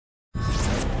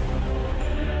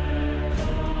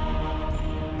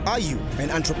Are you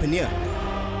an entrepreneur?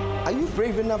 Are you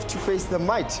brave enough to face the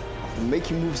might of the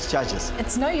making moves charges?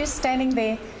 It's no use standing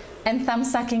there and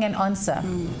thumb-sucking an answer.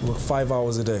 Work 5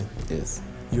 hours a day. Yes.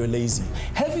 You're lazy.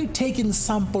 Have you taken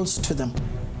samples to them?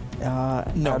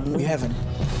 No, we haven't.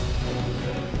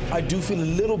 I do feel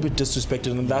a little bit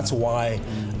disrespected, and that's why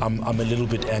I'm a little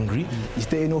bit angry. Is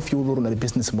there enough fuel on the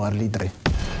business more leader?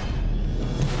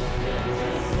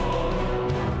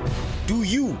 Do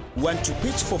you want to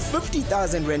pitch for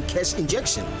 50,000 Rand cash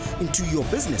injection into your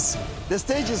business? The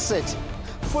stage is set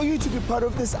for you to be part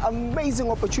of this amazing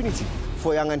opportunity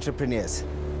for young entrepreneurs.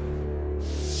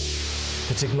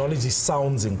 The technology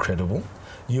sounds incredible.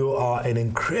 You are an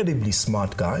incredibly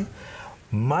smart guy.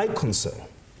 My concern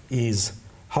is,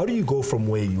 how do you go from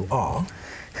where you are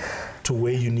to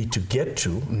where you need to get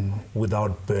to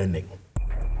without burning?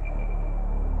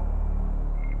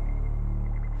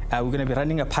 We're going to be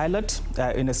running a pilot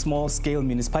in a small-scale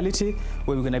municipality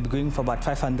where we're going to be going for about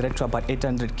 500 to about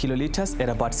 800 kiloliters at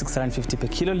about 650 per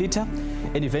kiloliter.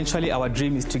 And eventually our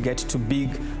dream is to get to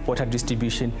big water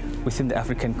distribution within the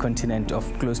African continent of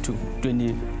close to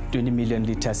 20 million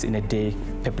liters in a day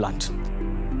per plant.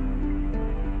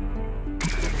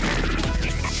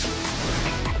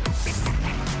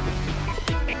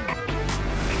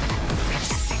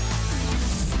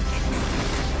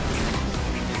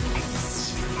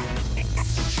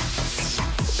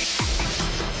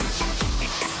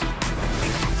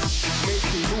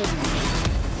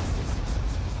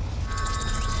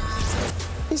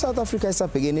 South Africa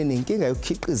isabhekene nenkinga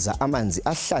yokukhiqiza amanzi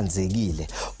ahlanzekile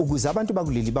ukuze abantu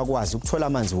bakuleli bakwazi ukuthola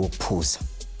amanzi wokuphuza.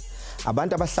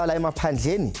 Abantu abahlala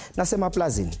emaphandleni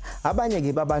nasemaplazini abanye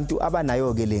ke babantu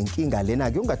abanayo ke lenkinga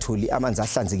lena ke ungatholi amanzi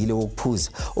ahlanzekile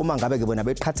wokuphuza uma ngabe ke bona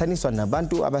beqhathaniswa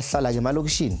nabantu abahlala ke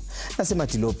emalokishini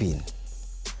nasemadilobheni.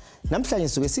 Namhlanje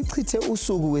suke sichithe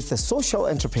usuku with a social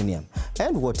entrepreneur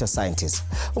and water scientist,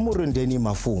 Murendeni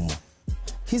Mafumo.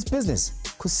 His business,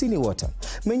 Kusini Water,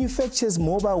 manufactures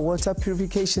mobile water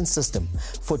purification system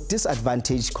for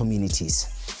disadvantaged communities.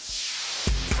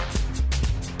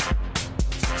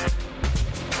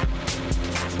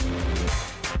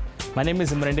 My name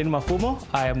is Murendeni Mafumo.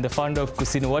 I am the founder of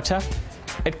Kusini Water.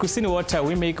 At Kusini Water,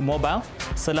 we make mobile,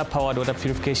 solar-powered water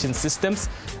purification systems.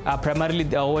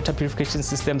 Primarily, our water purification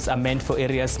systems are meant for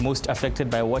areas most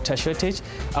affected by water shortage.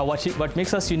 What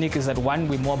makes us unique is that, one,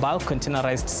 we're mobile,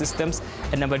 containerized systems,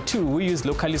 and number two, we use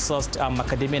locally sourced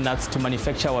macadamia nuts to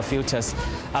manufacture our filters.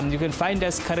 You can find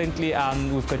us currently,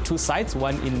 we've got 2 sites,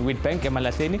 one in Witbank,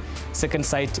 Emalahleni, second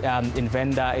site in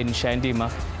Venda, in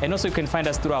Shandima. And also you can find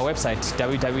us through our website,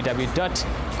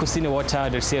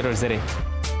 www.kusiniwater.co.za.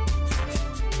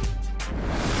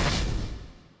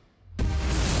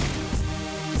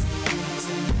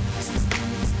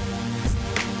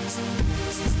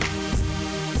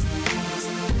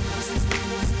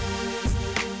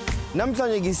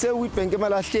 Namhlanje ngise Witbank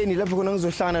eMalahleni lapho khona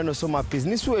ngizohlangana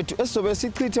nosomabhizinisi wethu esobe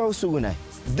sichitha usuku naye.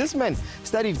 This man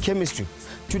studied chemistry.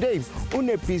 Today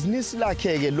une business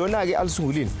lakhe ke lona ke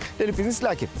alisungulini. Leli business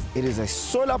lakhe, it is a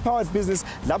solar powered business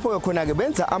lapho ke khona ke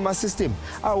benza ama system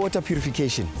a water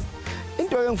purification.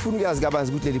 Into engifuna ukuyazi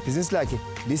kabanzi ukuthi leli business lakhe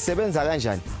lisebenza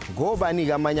kanjani ngoba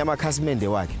nika amanye amakhasimende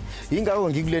wakhe. Ingakho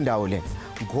ngikule ndawo le.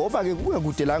 Ngoba ke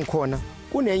kukude la ngikhona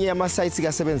kunenye yama sites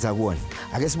kasebenza kuona.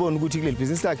 Ake sibone ukuthi kuleli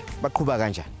business lakhe baqhubha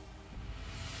kanjani.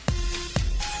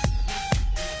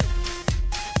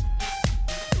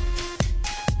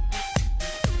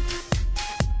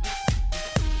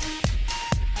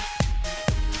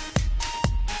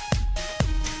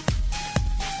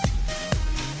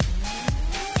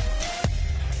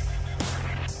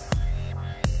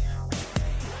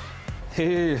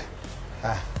 Hey.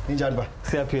 Ninjani ba?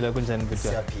 Siyaphila kunjani mfethu?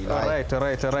 Siyaphila.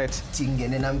 All right.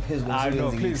 Tingene nami phezulu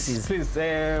No, please.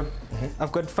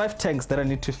 I've got 5 tanks that I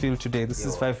need to fill today. This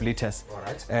is 5 liters. All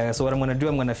right. So what I'm going to do,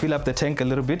 I'm going to fill up the tank a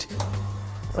little bit.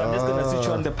 So I'm just going to switch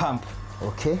on the pump.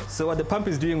 Okay. So what the pump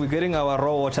is doing, we're getting our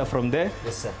raw water from there.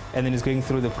 Yes, sir. And then it's going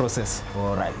through the process.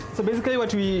 All right. So basically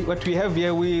what we have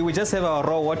here, we just have our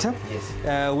raw water,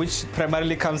 yes, which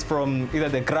primarily comes from either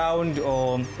the ground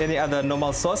or any other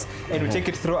normal source, and we take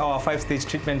it through our 5-stage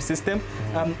treatment system.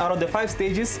 Out of the 5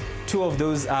 stages, 2 of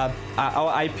those are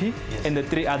our IP, yes, and the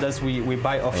 3 others we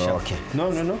buy off shelf. Okay.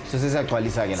 No. So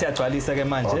siyagcwalisa ke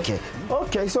manje.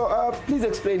 Okay, so please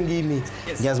explain to me.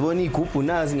 Ngiyazibona igubhu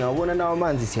nazi ngiyabona nawo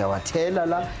amanzi siyawathela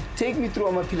Take me through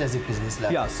our pillars of business.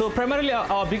 Yeah, so primarily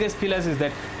our biggest pillars is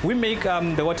that we make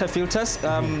the water filters.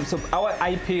 So our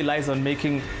IP lies on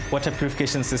making water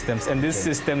purification systems, and these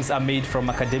systems are made from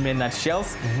macadamia nut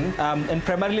shells. And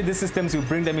primarily these systems, we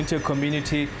bring them into a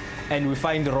community and we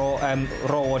find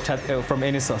raw water from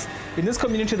any source. In this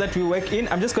community that we work in,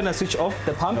 I'm just going to switch off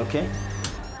the pump. Okay.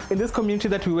 In this community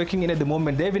that we're working in at the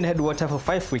moment, they haven't had water for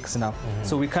 5 weeks now.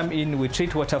 So we come in, we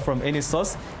treat water from any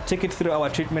source, take it through our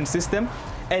treatment system,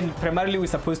 and primarily we're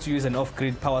supposed to use an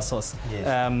off-grid power source. Yes.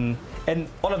 And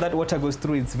all of that water goes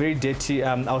through, it's very dirty.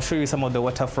 I'll show you some of the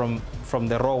water from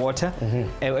the raw water.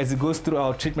 As it goes through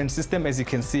our treatment system, as you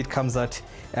can see, it comes out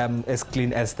as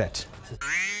clean as that.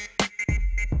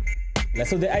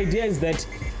 So the idea is that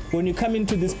when you come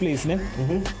into this place,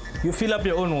 you fill up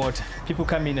your own water. People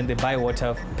come in and they buy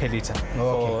water per liter,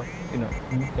 or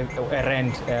a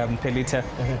rand per liter,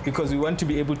 because we want to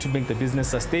be able to make the business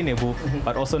sustainable,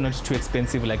 but also not too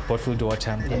expensive like bottled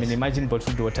water. I mean, imagine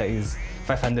bottled water is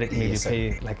 500 ml, you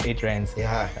pay like 8 rands.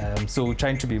 So we're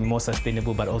trying to be more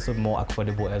sustainable, but also more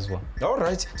affordable as well. All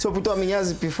right. So Puto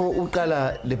Minyazi, before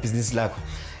uqala le business lakho,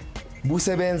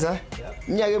 busebenza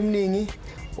mnyaka eminingi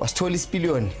wasithola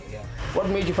isipiliyoni. What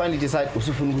made you finally decide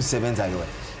usufuna ukusebenza yona?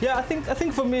 Yeah, I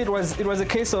think for me it was a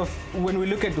case of when we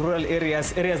look at rural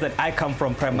areas that I come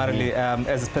from primarily,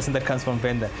 as a person that comes from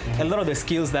Venda. A lot of the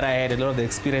skills that I had, a lot of the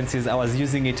experiences, I was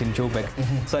using it in Joburg.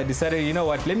 So I decided, you know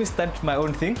what, let me start my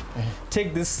own thing,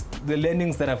 take the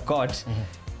learnings that I've got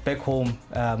back home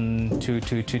to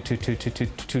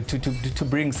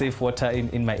bring safe water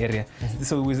in my area.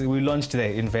 So we launched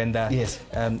there in Venda,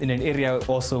 in an area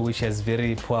also which has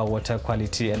very poor water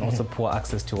quality and also poor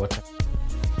access to water.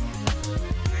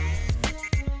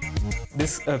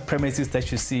 This premises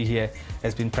that you see here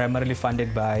has been primarily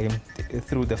funded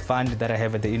through the fund that I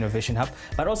have at the Innovation Hub,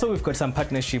 but also we've got some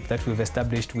partnership that we've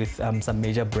established with some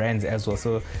major brands as well.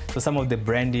 So some of the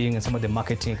branding and some of the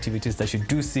marketing activities that you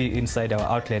do see inside our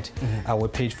outlet were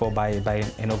paid for by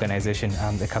an organization,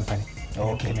 the company.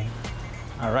 Okay.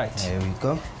 All right. There we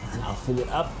go. I'll fill it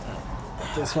up.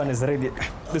 This one is ready.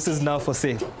 This is now for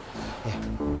sale.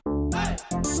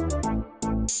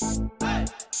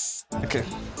 Okay.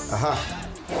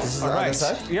 This is the other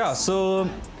side? Yeah, so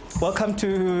welcome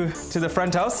to the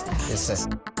front house. Yes, sir.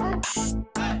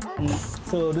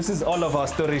 So this is all of our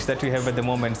storage that we have at the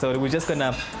moment. So we're just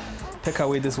gonna take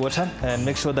away this water and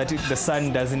make sure that the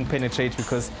sun doesn't penetrate,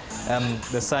 because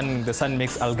the sun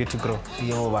makes algae to grow.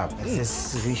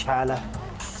 This is Rishala.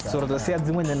 So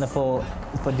the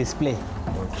for display.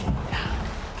 Okay.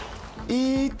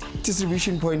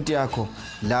 I-distribution point yakho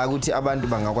la ukuthi abantu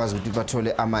bangakwazi ukuthi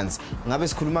bathole amanzi, ngabe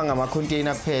sikhuluma ngama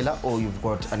container kuphela, or you've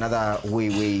got another way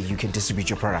where you can distribute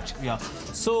your product? Yeah.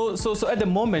 So at the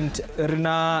moment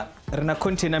rina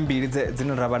container mbili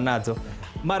zinonraba nadzo,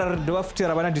 mara do futhi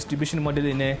rabana distribution model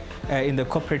in the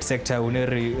corporate sector une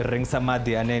ringsa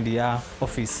madi anendi ya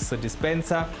office, so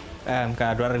dispenser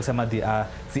kana do ringsa madi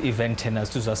the event tenants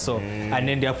to so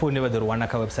anendi apo ne badru wana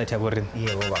ka website yabo rin.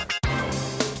 Yebo baba.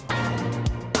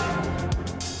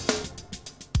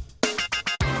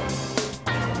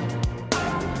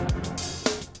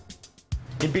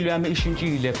 Impilo yami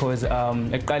ishintshile because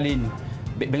eqaleni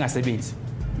bengasebenzi,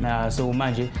 so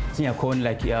manje singakhona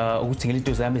like ukuthengela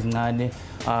into zami ezincane,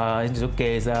 izinto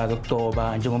zokugeza,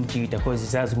 zokugcoba njengomjida, because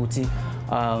siyazi ukuthi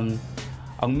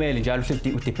akumele njalo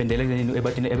udependele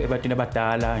ebantwini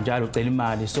abadala njalo ucela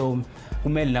imali, so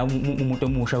kumele la umuntu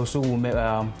omusha usukume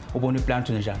ubone iplan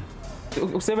njani.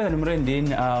 Ukusebenza noMurendeni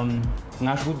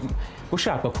ngasho ukuthi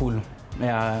ushapha kakhulu.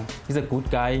 He's a good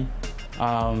guy,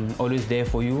 always there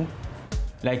for you.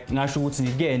 Like ngasho ukuthi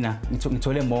ngikena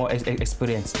ngithole more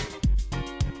experience.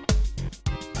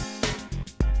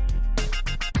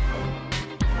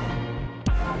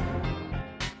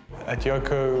 At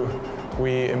Yoko,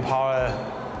 we empower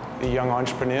the young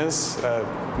entrepreneurs,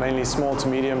 mainly small to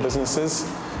medium businesses.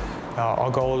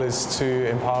 Our goal is to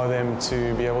empower them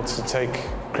to be able to take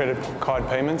credit card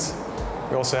payments.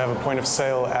 We also have a point of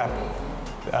sale app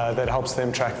that helps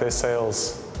them track their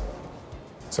sales.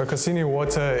 So Kusini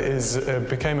Water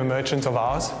became a merchant of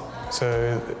ours.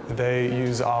 So they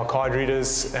use our card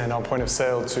readers and our point of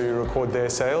sale to record their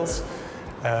sales.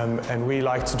 And we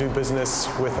like to do business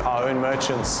with our own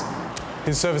merchants.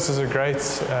 His services are great.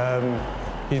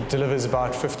 He delivers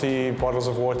about 50 bottles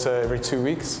of water every 2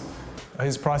 weeks.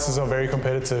 His prices are very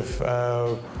competitive.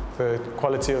 The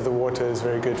quality of the water is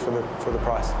very good for the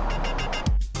price.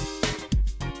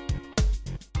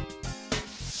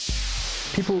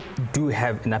 People do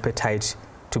have an appetite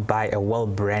to buy a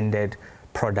well-branded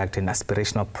product, an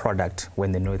aspirational product,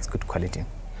 when they know it's good quality.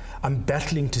 I'm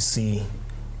battling to see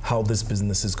how this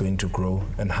business is going to grow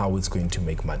and how it's going to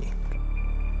make money.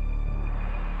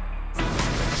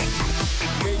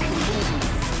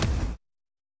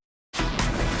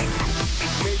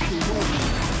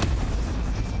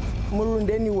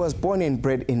 Murendeni was born and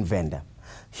bred in Venda.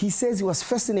 He says he was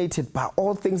fascinated by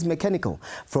all things mechanical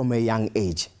from a young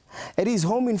age. At his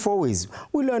home in Fourways,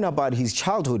 we learn about his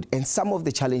childhood and some of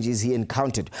the challenges he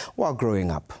encountered while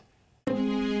growing up.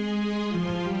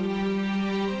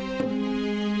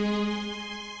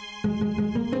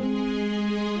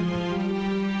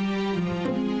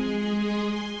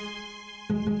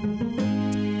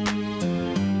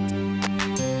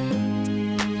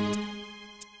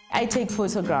 I take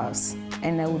photographs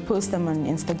and I would post them on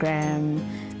Instagram.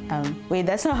 Wait,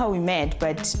 that's not how we met,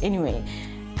 but anyway,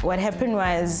 what happened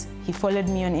was he followed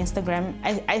me on Instagram.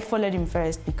 I followed him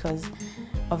first because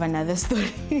of another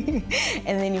story.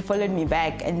 And then he followed me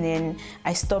back, and then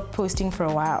I stopped posting for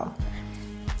a while.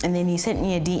 And then he sent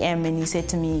me a DM and he said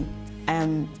to me,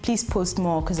 please post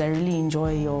more because I really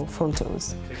enjoy your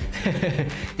photos.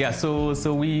 Yeah,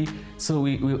 so we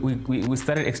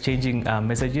started exchanging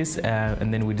messages,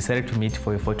 and then we decided to meet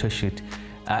for a photo shoot.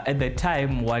 At the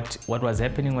time, what was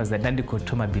happening was that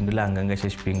ndikotoma bindu langa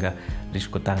ngachipinga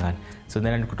ndichikotangana. So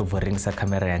then ndikotovoringisa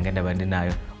camera yanga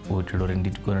ndabandinayo kuti lori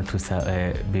ndikona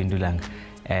tusa bindu langa.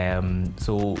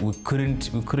 So we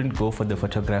couldn't go for the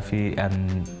photography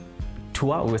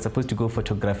tour. We were supposed to go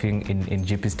photographing in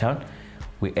GP's town.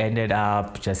 We ended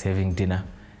up just having dinner.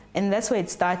 And that's where it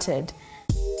started.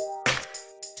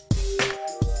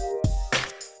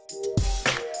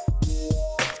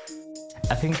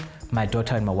 I think my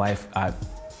daughter and my wife are,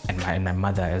 and my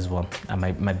mother as well, are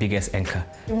my biggest anchor.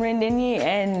 Murendeni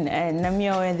and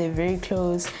Namia, they're very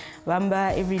close.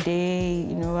 Bamba every day,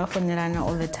 you know, wafonelana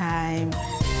all the time.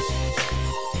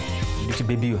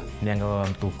 Baby,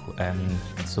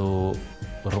 so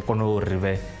rokono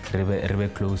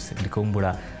rive close.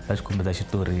 Ndikumbula vachikumbuza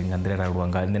chitori ngandira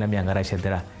ruwanga ndina mianga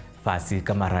rachedera fasi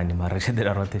kamarani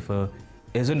marachedera rote for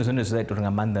ezo ndizvo zvaita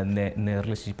ngamanda ne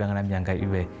relationship yanga na mianga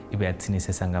ive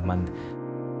yatsinisesa ngamanda.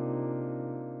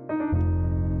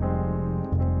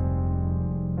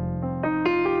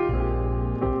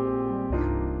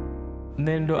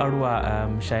 Nendo aruwa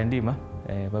shandima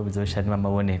babizo shandima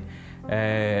mawoneni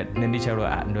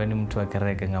nendicharwa ndoni mtu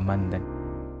wakereke ngamanda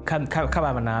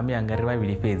kaba na mianga riva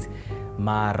vilipezi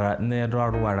mara nendo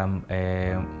aruwa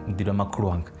ndido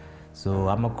makuluanga. So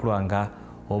amakuluanga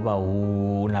oba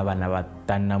una bana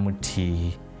batana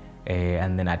muti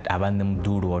and then abande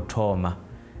mduru otoma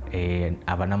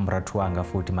abana mratu wanga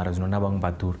futhi mara zino nabang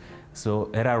baduru. So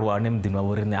era rwane mdini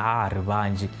waborine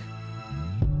rivanji.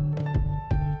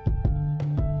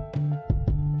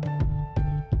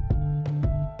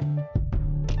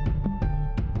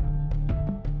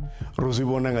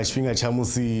 Rozibona ngachipinga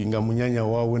chamusi ngamunyanya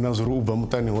wawe nazuri ubva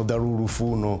mutani hodaru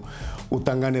rufuno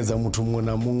utanganedza muthu mumwe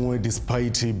na mumwe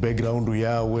despite background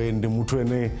yawe ndi muthu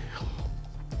ene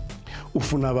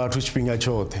ufuna vathu chipinga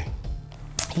chothe.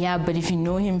 Yeah, but if you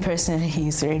know him personally,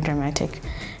 he's very dramatic.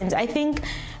 And I think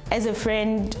as a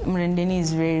friend, Murendeni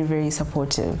is very, very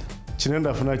supportive. Chine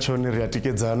ndafuna chone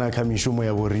riatikedzana kha mishumo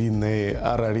yavo rine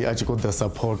arali achikoda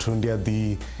support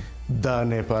ndiadi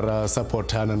dane para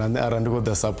supportana nane arali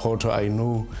ndikoda support I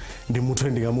know ndi muthu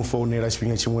ndingamufonera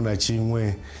chipinga chimwe na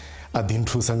chimwe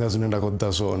adinthusa nga zwine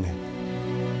ndakoda zwone.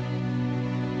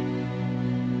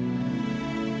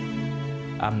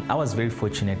 I was very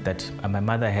fortunate that my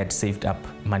mother had saved up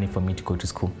money for me to go to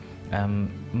school.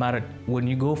 When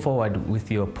you go forward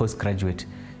with your postgraduate,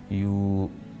 you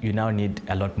now need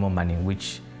a lot more money,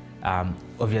 which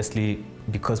obviously,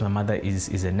 because my mother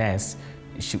is a nurse,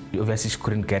 she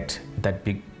couldn't get that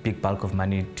big bulk of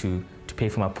money to pay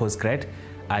for my postgrad.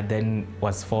 I then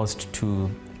was forced to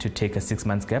take a 6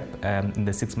 months gap. In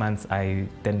the 6 months, I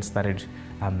then started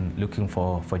looking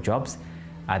for jobs.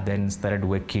 I then started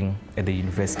working at the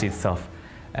university itself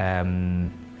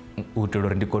for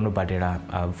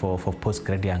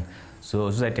postgrad young.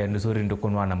 So that I ndizori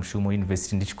ndokonwana mushumo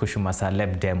university ndichikoshuma sa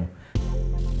lab demo.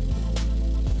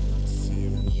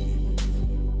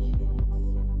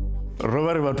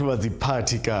 Rovari vatu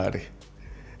vadzipati kare.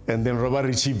 And then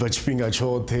rovari chibva chipinga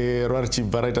chothe, rovari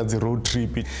chibva raita dzi road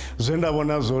trip.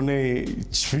 Zvendavona zvone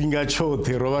chipinga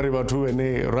chothe rovari vatu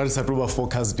vene rovari satu va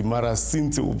focused mara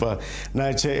since ubva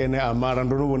nache ene amara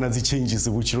ndonovona dzi changes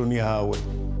kuchironi hawe.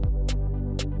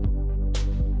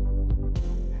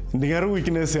 Ndingari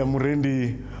weakness ya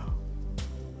Murendi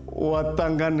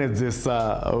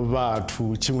watanganedzesa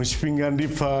vathu chimwe chipinga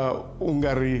ndipfa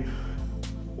ungari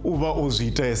uva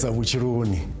ozviitaisa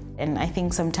kuchironi. And I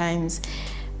think sometimes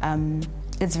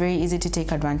it's very easy to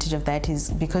take advantage of that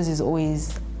because he's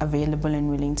always available and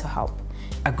willing to help.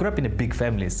 I grew up in a big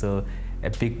family, so a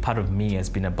big part of me has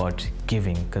been about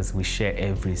giving because we share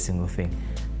every single thing.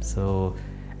 So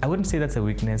I wouldn't say that's a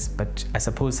weakness, but I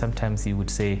suppose sometimes you would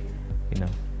say, you know,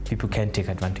 people can take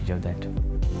advantage of that.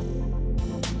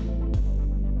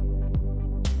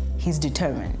 He's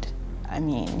determined. I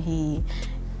mean,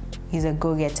 he's a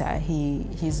go-getter.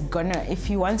 He's gonna, if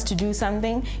he wants to do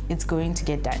something, it's going to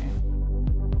get done.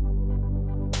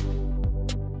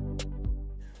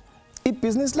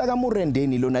 Ibhizinisi laka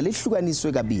Murendeni lona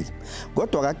lehlukaniswe kabili.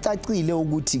 Kodwa akacacile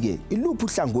ukuthi ke iluphi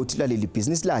uhlangothi laleli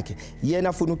bhizinisi lakhe yena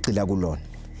afuna ukugxila kulona.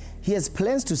 He has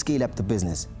plans to scale up the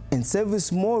business and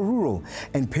service more rural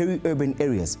and peri-urban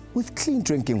areas with clean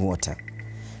drinking water.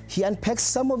 He unpacks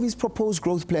some of his proposed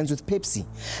growth plans with Pepsi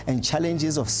and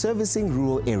challenges of servicing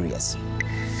rural areas.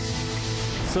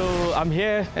 So I'm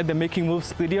here at the Making Moves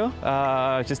studio,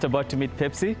 just about to meet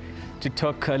Pepsi to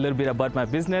talk a little bit about my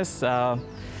business. A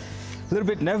little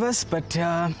bit nervous, but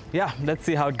yeah, let's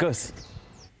see how it goes.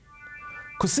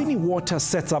 Kusini Water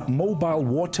sets up mobile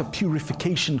water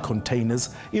purification containers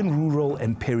in rural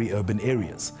and peri-urban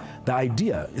areas. The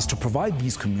idea is to provide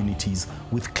these communities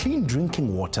with clean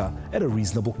drinking water at a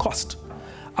reasonable cost.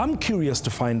 I'm curious to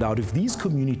find out if these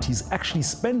communities actually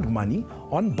spend money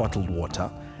on bottled water,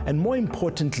 and more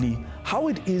importantly, how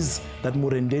it is that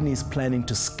Murendeni is planning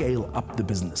to scale up the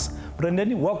business.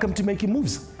 Murendeni, welcome to Making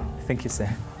Moves. Thank you, sir.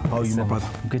 How are you, my brother?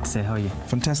 Good, sir. How are you?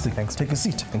 Fantastic. Thanks. Take a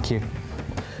seat. Thank you.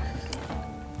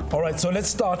 All right, so let's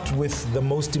start with the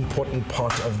most important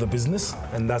part of the business,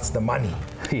 and that's the money.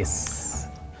 Yes.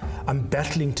 I'm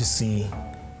battling to see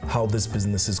how this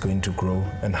business is going to grow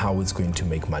and how it's going to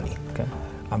make money. Okay.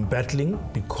 I'm battling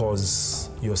because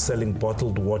you're selling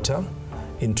bottled water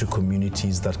into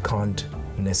communities that can't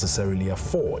necessarily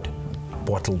afford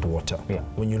bottled water. Yeah.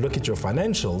 When you look at your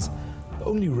financials, the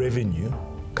only revenue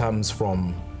comes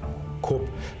from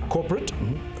corporate,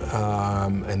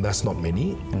 and that's not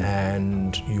many,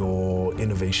 and your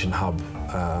innovation hub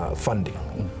funding.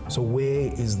 So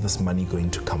where is this money going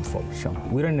to come from? Sure.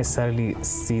 We don't necessarily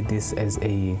see this as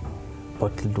a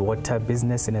bottled water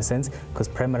business in a sense, because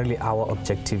primarily our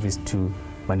objective is to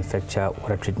manufacture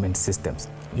water treatment systems.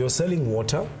 You're selling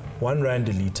water, R1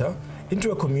 a litre,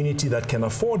 into a community that can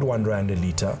afford R1 a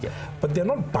litre, but they're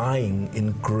not buying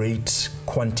in great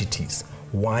quantities.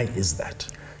 Why is that?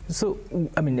 So,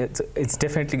 I mean, it's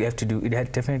definitely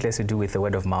definitely has to do with the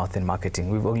word of mouth and marketing.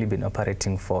 We've only been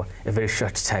operating for a very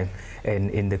short time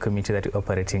in the community that we're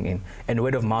operating in. And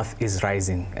word of mouth is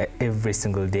rising. Every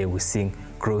single day we're seeing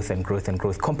growth and growth and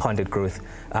growth, compounded growth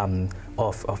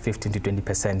of 15 to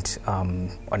 20%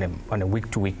 on a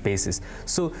week-to-week basis.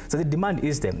 So the demand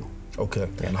is there. Okay,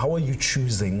 and how are you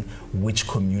choosing which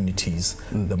communities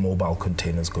the mobile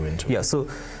containers go into? Yeah, so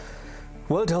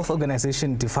World Health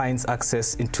Organization defines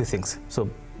access in two things. So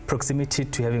proximity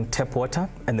to having tap water,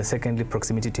 and the secondly,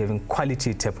 proximity to having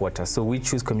quality tap water. So we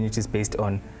choose communities based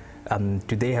on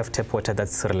do they have tap water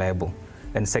that's reliable?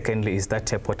 And secondly, is that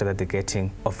tap water that they're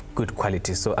getting of good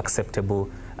quality, so acceptable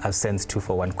sense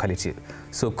 2-for-1 quality.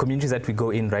 So communities that we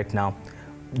go in right now,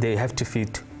 they have to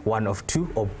fit one of two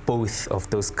or both of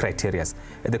those criteria.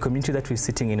 The community that we're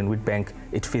sitting in Witbank,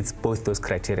 it fits both those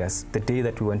criteria. The day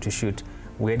that we want to shoot,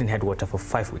 we hadn't had water for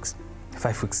 5 weeks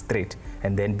straight,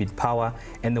 and then been power.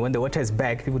 And then when the water is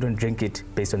back, people don't drink it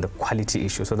based on the quality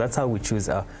issue. So that's how we choose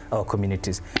our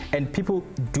communities. And people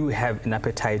do have an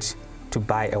appetite to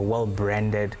buy a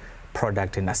well-branded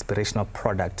product, an aspirational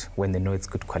product, when they know it's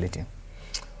good quality.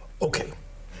 Okay.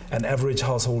 An average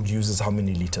household uses how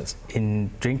many liters? In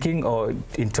drinking or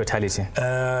in totality?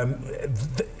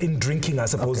 In drinking, I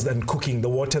suppose, and cooking, the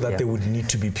water that they would need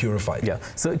to be purified. Yeah.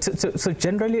 So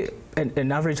generally,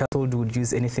 an average household would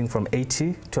use anything from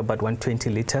 80 to about 120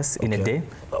 liters in a day.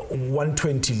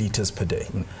 120 liters per day.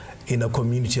 In a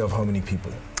community of how many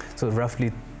people? So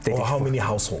roughly 30. Or how many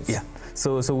households? Yeah.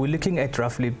 So we're looking at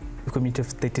roughly a community of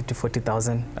 30 to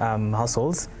 40,000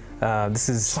 households. This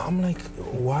is. So I'm like,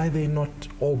 why are they not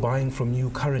all buying from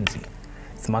you currently?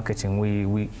 It's marketing.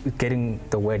 We're getting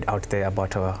the word out there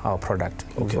about our product.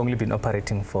 Okay. We've only been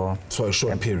operating for a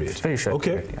short period. Very short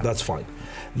period. Okay, that's fine.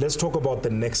 Let's talk about the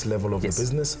next level of the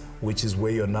business, which is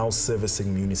where you're now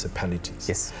servicing municipalities.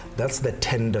 Yes. That's the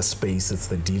tender space. It's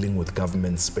the dealing with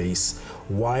government space.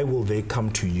 Why will they come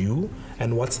to you,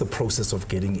 and what's the process of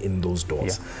getting in those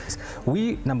doors?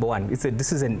 Yeah. Number one,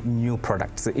 this is a new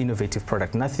product. It's an innovative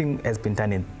product. Nothing has been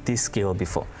done in this scale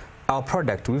before. Our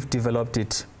product, we've developed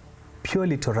it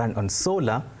purely to run on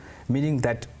solar, meaning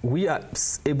that we are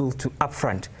able to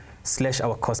upfront slash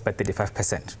our cost by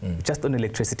 35%. Just on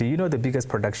electricity. You know, the biggest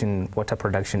water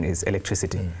production is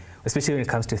electricity, especially when it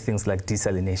comes to things like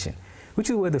desalination. which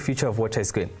is where the future of water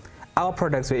is going. Our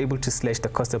products were able to slash the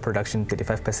cost of production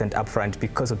 35% upfront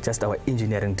because of just our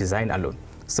engineering design alone.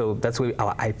 So that's where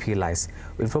our IP lies.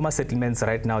 Informal settlements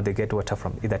right now, they get water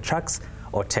from either trucks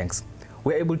or tanks.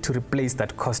 We're able to replace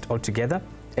that cost altogether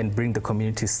and bring the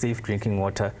community safe drinking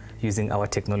water using our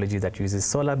technology that uses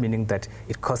solar, meaning that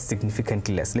it costs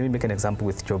significantly less. Let me make an example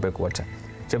with Joburg Water.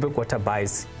 Joburg Water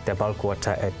buys their bulk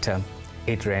water at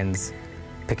 8 rands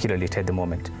per kiloliter at the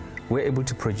moment. We're able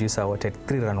to produce our water at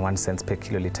 3.01 cents per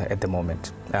kiloliter at the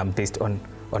moment, based on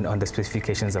the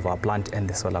specifications of our plant and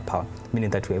the solar power, meaning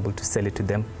that we're able to sell it to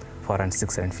them for around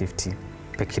 650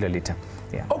 per kiloliter.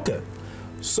 Yeah. Okay,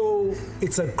 so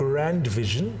it's a grand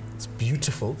vision. It's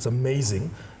beautiful. It's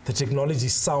amazing. The technology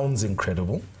sounds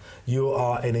incredible. You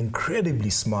are an incredibly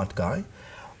smart guy.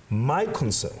 My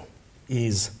concern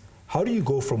is, how do you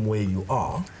go from where you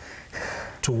are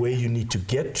to where you need to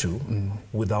get to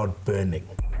without burning?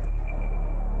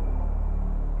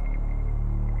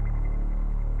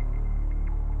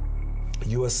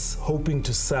 You are hoping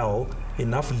to sell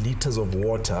enough liters of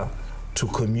water to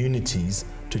communities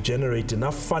to generate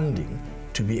enough funding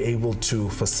to be able to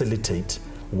facilitate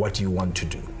what you want to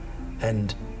do.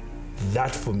 And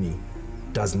that, for me,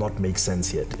 does not make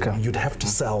sense yet. Okay. You'd have to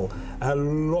sell a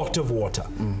lot of water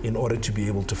in order to be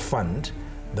able to fund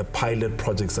the pilot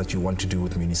projects that you want to do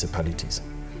with municipalities.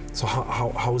 So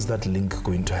how is that link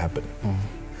going to happen?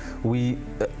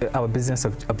 Our business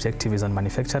objective is on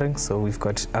manufacturing, so we've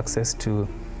got access to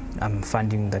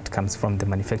funding that comes from the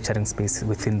manufacturing space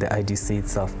within the IDC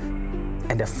itself.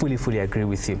 And I fully agree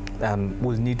with you.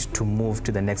 We'll need to move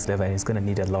to the next level, and it's going to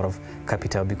need a lot of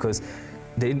capital, because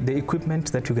the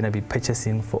equipment that we're going to be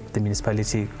purchasing for the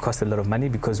municipality costs a lot of money,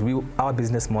 because our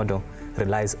business model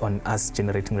relies on us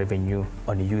generating revenue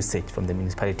on usage from the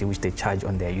municipality, which they charge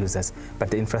on their users. But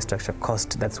the infrastructure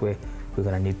cost, that's where we're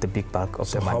going to need the big bulk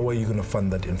of the money. So how are you going to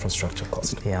fund that infrastructure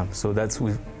cost? Yeah, so that's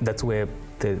where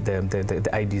the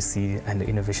IDC and the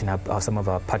Innovation Hub are some of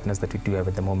our partners that we do have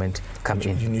at the moment come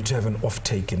in. You need to have an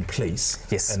offtake in place,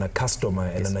 yes, and a customer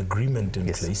and an agreement in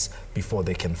place before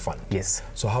they can fund. Yes.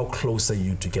 So how close are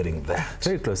you to getting that?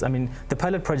 Very close. I mean, the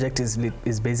pilot project is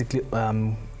basically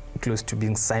close to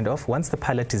being signed off. Once the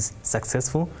pilot is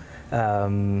successful,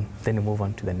 then we move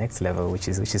on to the next level, which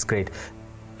is great.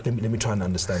 Let me try and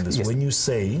understand this. Yes. When you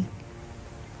say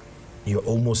you're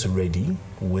almost ready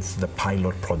with the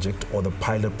pilot project, or the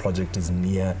pilot project is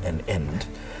near an end,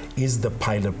 is the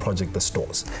pilot project the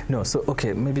stores? No, so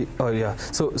okay, maybe, oh yeah.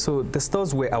 So the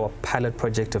stores were our pilot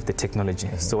project of the technology.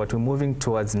 So what we're moving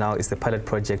towards now is the pilot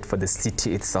project for the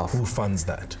city itself. Who funds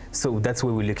that? So that's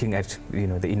where we're looking at, the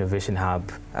Innovation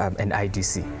Hub and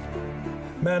IDC.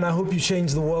 Man, I hope you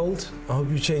change the world. I hope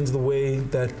you change the way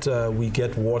that we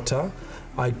get water.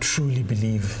 I truly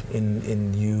believe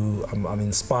in you. I'm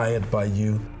inspired by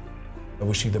you. I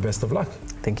wish you the best of luck.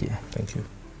 Thank you. Thank you.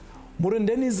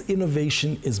 Murendeni's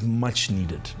innovation is much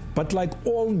needed. But like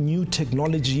all new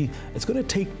technology, it's going to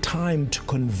take time to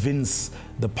convince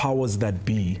the powers that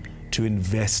be to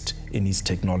invest in his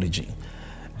technology.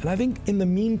 And I think in the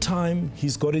meantime,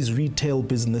 he's got his retail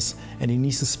business, and he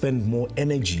needs to spend more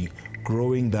energy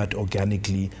growing that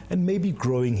organically and maybe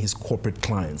growing his corporate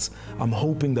clients. I'm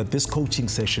hoping that this coaching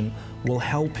session will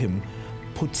help him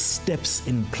put steps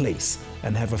in place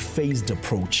and have a phased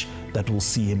approach that will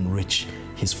see him reach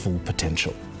his full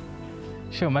potential.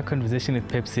 Sure, my conversation with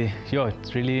Pepsi,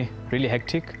 it's really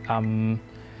hectic.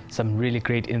 Some really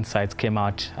great insights came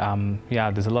out.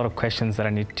 There's a lot of questions that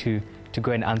I need to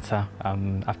go and answer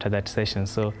after that session.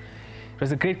 So it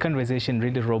was a great conversation,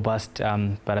 really robust,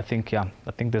 but I think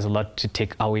there's a lot to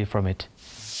take away from it.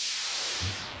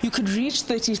 You could reach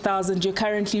 30,000, you're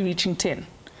currently reaching 10.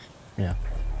 Yeah.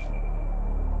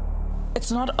 It's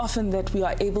not often that we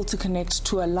are able to connect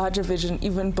to a larger vision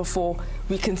even before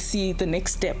we can see the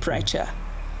next step right here.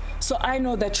 So I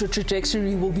know that your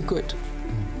trajectory will be good.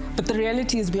 But the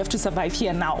reality is we have to survive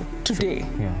here now, today.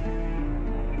 Yeah.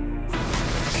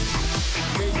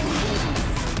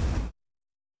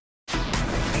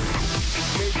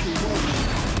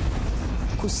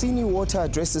 Kusini Water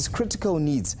addresses critical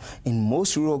needs in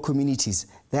most rural communities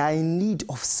that are in need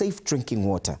of safe drinking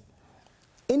water.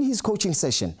 In his coaching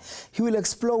session, he will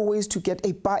explore ways to get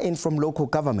a buy-in from local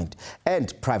government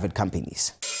and private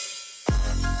companies.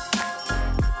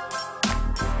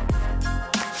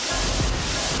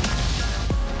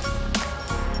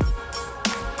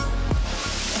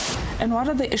 And what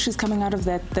are the issues coming out of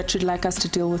that you'd like us to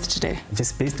deal with today?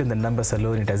 Just based on the numbers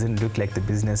alone, it doesn't look like the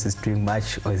business is doing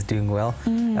much or is doing well.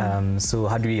 So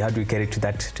how do we get it to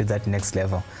that next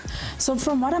level? So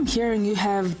from what I'm hearing, you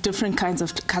have different kinds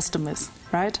of customers,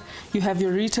 right? You have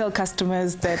your retail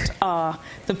customers that are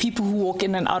the people who walk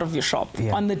in and out of your shop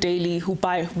on the daily, who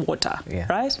buy water,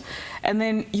 right? And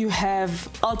then you have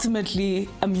ultimately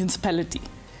a municipality.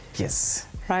 Yes.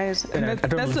 Right, and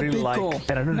that's a big goal.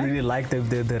 And I don't really like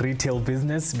the retail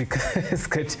business because it's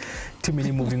got too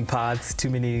many moving parts, too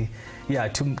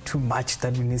much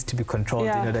that needs to be controlled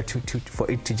in order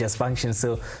for it to just function.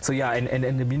 So yeah,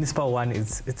 and the municipal one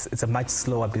it's a much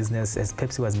slower business, as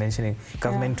Pepsi was mentioning.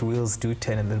 Government wheels do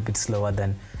turn a little bit slower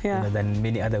than than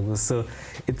many other wheels. So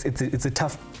it's a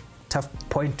tough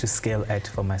point to scale at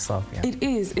for myself. It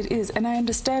is, and I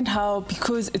understand how,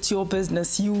 because it's your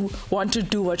business, you want to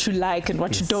do what you like and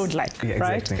what you don't like,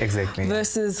 right? Exactly.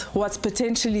 Versus what's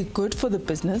potentially good for the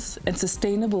business and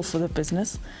sustainable for the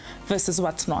business versus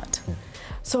what's not.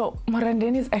 So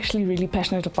Murendeni is actually really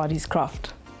passionate about his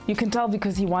craft. You can tell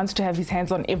because he wants to have his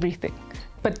hands on everything,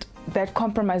 but that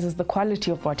compromises the quality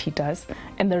of what he does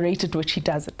and the rate at which he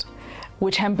does it,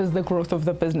 which hampers the growth of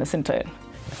the business in turn.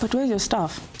 But where's your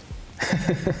staff?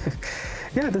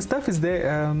 Yeah, the staff is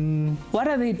there. What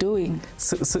are they doing?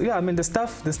 So yeah, I mean the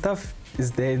staff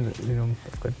is there.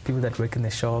 I've got people that work in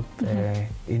the shop,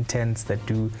 interns that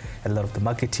do a lot of the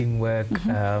marketing work.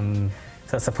 So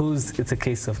I suppose it's a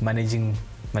case of managing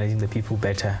the people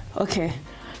better. Okay.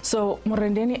 So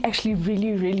Murendeni actually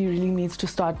really needs to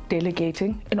start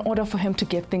delegating in order for him to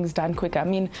get things done quicker. I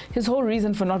mean, his whole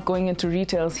reason for not going into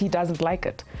retail is he doesn't like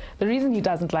it. The reason he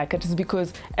doesn't like it is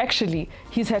because actually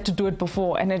he's had to do it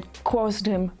before and it caused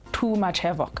him too much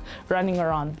havoc, running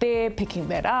around there, picking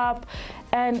that up.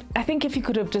 And I think if he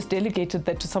could have just delegated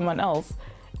that to someone else,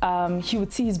 he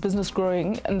would see his business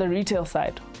growing in the retail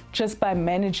side just by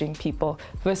managing people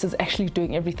versus actually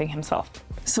doing everything himself.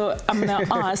 So I'm going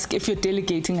to ask if you're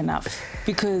delegating enough,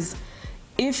 because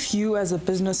if you as a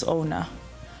business owner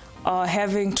are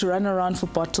having to run around for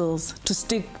bottles, to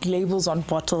stick labels on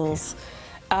bottles,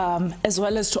 as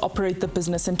well as to operate the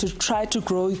business and to try to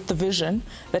grow the vision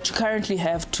that you currently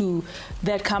have to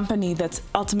that company that's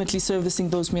ultimately servicing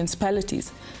those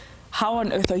municipalities, how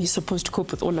on earth are you supposed to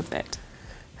cope with all of that?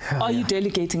 Are you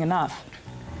delegating enough?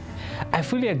 I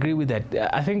fully agree with that.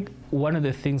 I think one of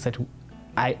the things that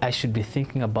I should be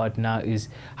thinking about now is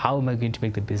how am I going to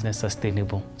make the business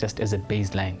sustainable, just as a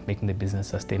baseline, making the business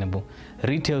sustainable.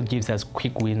 Retail gives us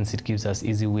quick wins, it gives us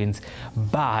easy wins,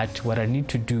 but what I need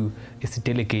to do is to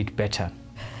delegate better.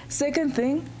 Second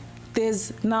thing,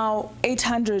 there's now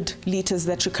 800 liters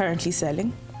that you're currently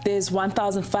selling. There's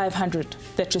 1,500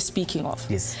 that you're speaking of.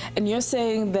 Yes. And you're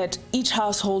saying that each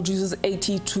household uses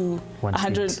 80 to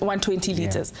 120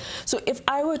 liters. So if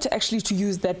I were to actually to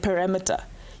use that parameter,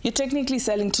 you're technically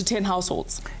selling to 10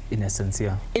 households. In essence,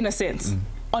 yeah. In a sense,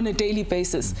 on a daily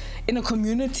basis. In a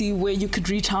community where you could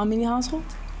reach how many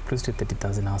households? Close to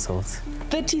 30,000 households.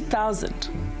 30,000.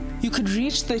 You could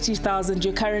reach 30,000,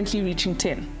 you're currently reaching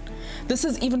 10. This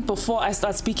is even before I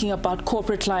start speaking about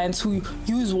corporate clients who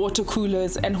use water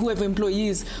coolers and who have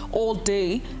employees all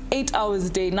day, 8 hours a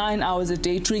day, 9 hours a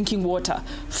day, drinking water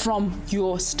from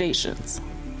your stations.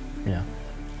 Yeah.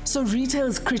 So retail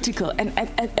is critical, and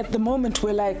at the moment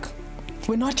we're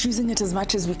not using it as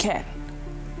much as we can.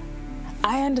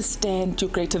 I understand your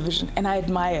greater vision and I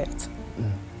admire it.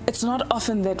 It's not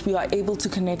often that we are able to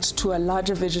connect to a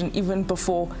larger vision even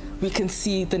before we can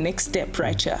see the next step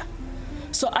right here.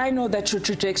 So I know that your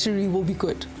trajectory will be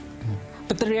good.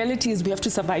 But the reality is we have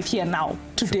to survive here now,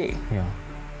 today. Yeah.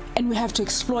 And we have to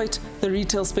exploit the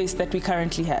retail space that we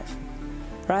currently have,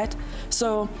 right?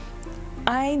 So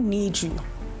I need you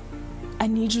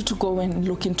to go and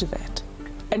look into that.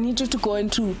 I need you to go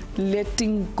into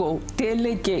letting go,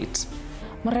 delegate.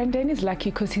 Murendeni is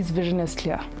lucky because his vision is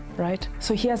clear, right?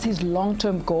 So he has his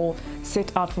long-term goal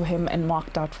set out for him and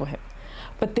marked out for him.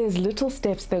 But there's little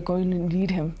steps that are going to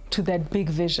lead him to that big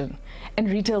vision. And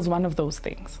retail is one of those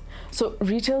things. So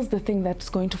retail is the thing that's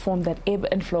going to form that ebb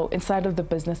and flow inside of the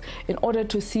business in order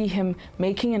to see him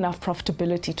making enough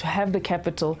profitability to have the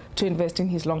capital to invest in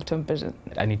his long-term vision.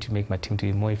 I need to make my team to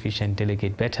be more efficient,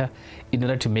 delegate better in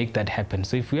order to make that happen.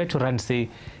 So if we had to run, say,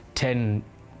 10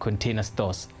 container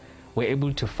stores, we're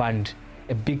able to fund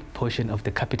a big portion of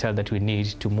the capital that we need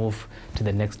to move to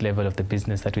the next level of the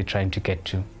business that we're trying to get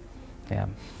to. Yeah.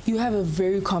 You have a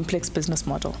very complex business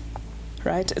model,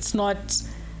 right? It's not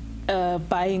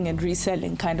buying and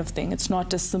reselling kind of thing. It's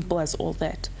not as simple as all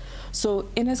that. So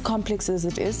in as complex as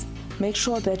it is, make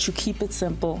sure that you keep it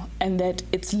simple and that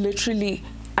it's literally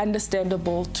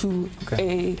understandable to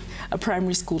a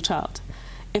primary school child.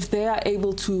 If they are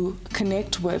able to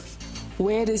connect with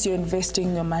where it is you're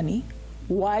investing your money,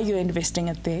 why you're investing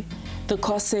it there, the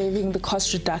cost saving, the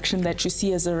cost reduction that you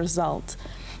see as a result,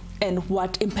 and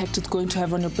what impact it's going to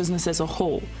have on your business as a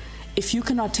whole. If you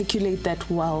can articulate that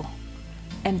well,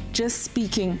 and just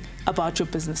speaking about your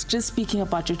business, just speaking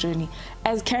about your journey,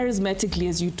 as charismatically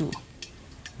as you do,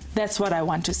 that's what I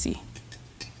want to see.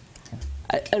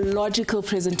 A logical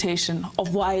presentation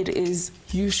of why it is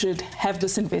you should have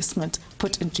this investment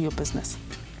put into your business.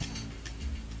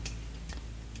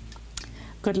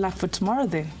 Good luck for tomorrow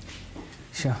then.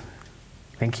 Sure.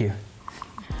 Thank you.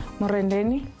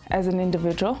 Murendeni, as an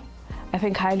individual, I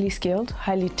think highly skilled,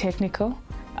 highly technical,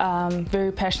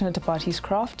 very passionate about his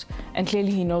craft, and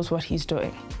clearly he knows what he's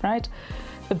doing, right?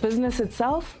 The business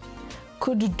itself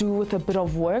could do with a bit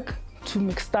of work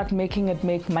to start making it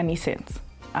make money sense.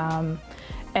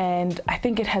 And I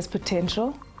think it has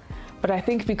potential, but I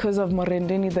think because of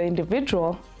Murendeni, the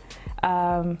individual,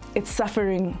 it's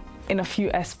suffering in a few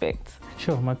aspects.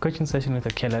 Sure, my coaching session with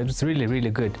Akela, it was really, really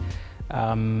good.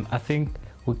 I think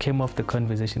we came off the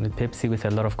conversation with Pepsi with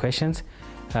a lot of questions,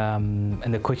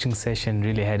 and the coaching session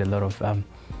really had a lot of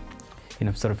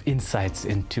sort of insights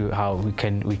into how we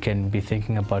can be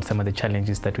thinking about some of the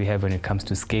challenges that we have when it comes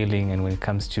to scaling and when it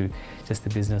comes to just the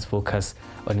business focus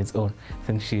on its own. I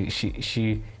think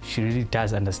she really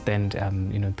does understand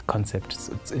the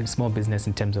concept. It's small business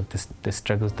in terms of the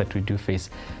struggles that we do face.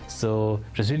 So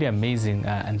it was really amazing,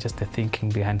 and just the thinking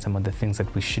behind some of the things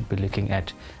that we should be looking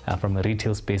at from a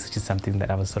retail space, which is something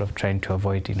that I was sort of trying to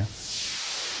avoid.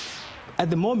 At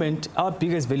the moment, our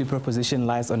biggest value proposition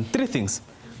lies on three things.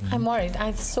 I'm worried.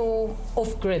 I saw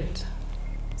off-grid.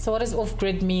 So what does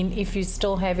off-grid mean if you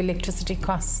still have electricity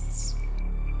costs?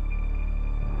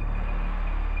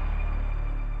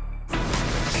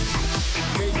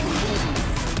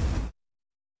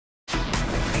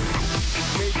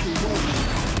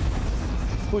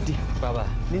 Uti Baba.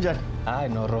 Ninjani? Hayi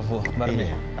no rovo.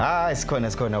 Marime. Hayi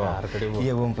sikhona baba.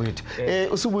 Yebo mfowethu.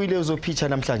 Usubuyile uzopitcha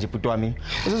namhlanje bhuti wami.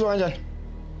 Uzizwa kanjani?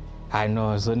 I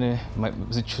know zone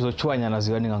zichwanyana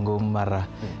ziyona ngomu mara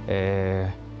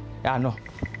yeah no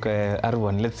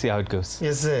everyone, let's see how it goes.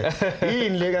 Yes sir.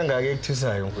 Yini le kangaka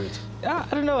ekuthusayo mfowethu?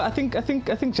 I don't know. I think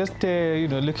just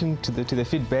looking to the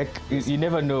feedback, you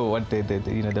never know what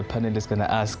the panel is gonna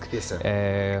ask. Yes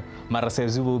sir. Mara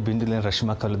sezubo bindule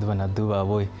rashima kaludwa na duba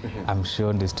boy. I'm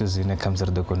sure this too comes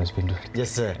out the corners bindule.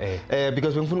 Yes sir.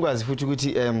 Because bengifuna ukwazi futhi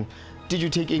ukuthi did you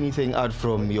take anything out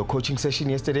from your coaching session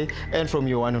yesterday and from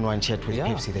your one-on-one chat with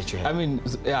Pepsi that you had? I mean,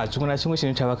 yeah,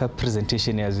 chungana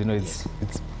presentation, as you know, it's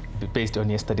based on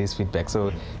yesterday's feedback.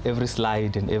 So every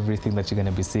slide and everything that you're going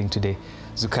to be seeing today,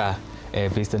 Zuka,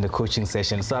 based on the coaching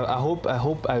session. So I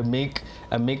hope I make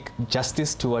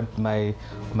justice to what my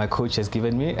coach has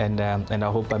given me, and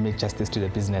I hope I make justice to the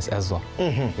business as well.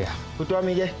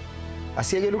 Yeah.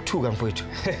 Asiyekela ukuthuka mfowethu.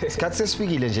 Isikhathi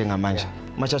sesifikile njengamanje.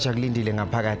 Machacha kulindile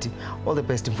ngaphakathi. All the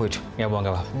best mfowethu.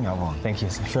 Ngiyabonga baba. Ngiyabonga. Thank you.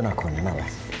 Shona khona naba.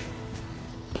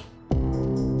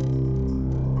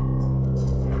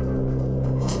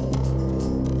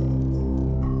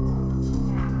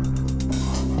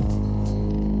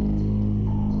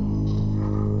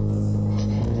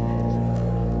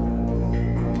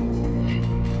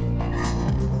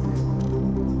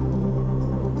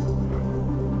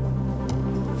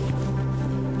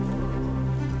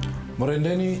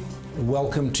 Murendeni,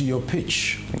 welcome to your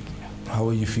pitch. Thank you. How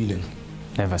are you feeling?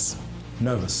 Nervous.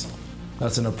 Nervous.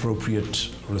 That's an appropriate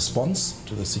response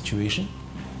to the situation.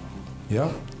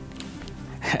 Yeah?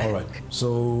 All right.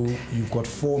 So you've got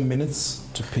 4 minutes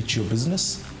to pitch your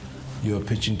business. You're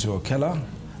pitching to Akela,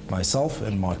 myself,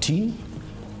 and Martine.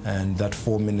 And that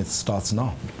 4 minutes starts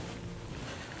now.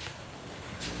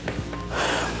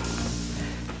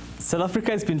 South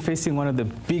Africa has been facing one of the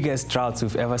biggest droughts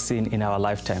we've ever seen in our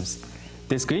lifetimes.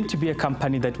 There's going to be a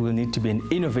company that will need to be an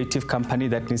innovative company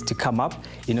that needs to come up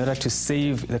in order to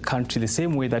save the country the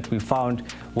same way that we found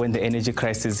when the energy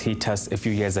crisis hit us a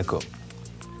few years ago.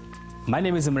 My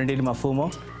name is Murendeni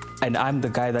Mafumo, and I'm the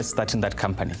guy that's starting that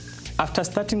company.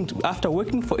 After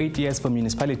working for 8 years for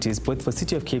municipalities, both for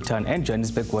City of Cape Town and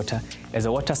Johannesburg Water, as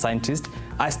a water scientist,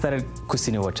 I started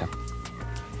Kusini Water.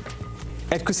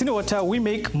 At Kusini Water, we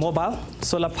make mobile,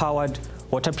 solar-powered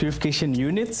water purification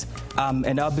units,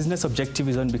 and our business objective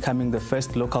is on becoming the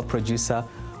first local producer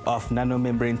of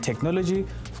nano-membrane technology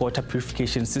for water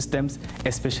purification systems,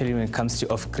 especially when it comes to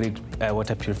off-grid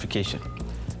water purification.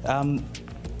 At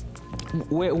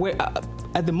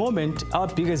the moment, our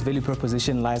biggest value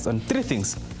proposition lies on three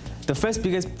things. The first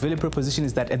biggest value proposition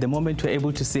is that at the moment we're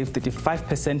able to save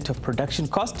 35% of production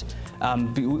cost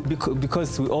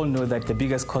because we all know that the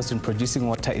biggest cost in producing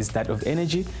water is that of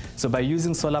energy. So by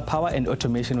using solar power and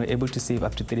automation, we're able to save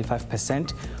up to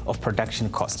 35% of production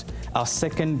cost. Our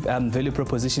second value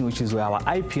proposition, which is where our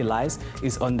IP lies,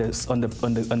 is on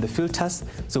the filters.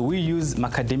 So we use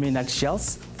macadamia nut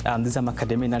shells. These are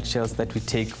macadamia nut shells that we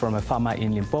take from a farmer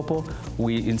in Limpopo.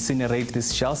 We incinerate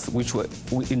these shells, which were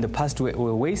in the past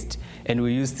were waste, and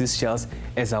we use these shells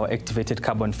as our activated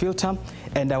carbon filter.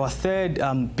 And our third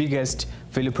biggest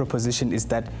value proposition is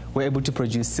that we're able to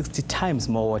produce 60 times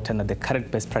more water than the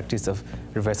current best practice of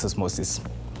reverse osmosis.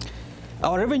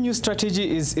 Our revenue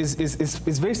strategy is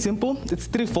very simple. It's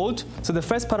threefold. So the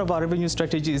first part of our revenue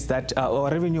strategy is that our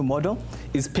revenue model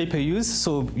is pay-per-use,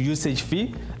 so usage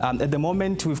fee. At the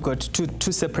moment, we've got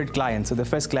two separate clients. So the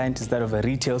first client is that of a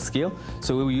retail scale.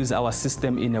 So we use our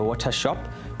system in a water shop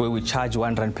where we charge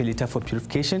 1 rand per liter for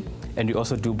purification, and we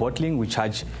also do bottling. We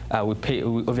charge,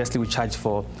 obviously we charge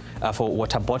for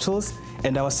water bottles.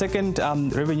 And our second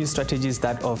revenue strategy is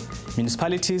that of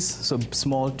municipalities, so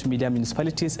small to medium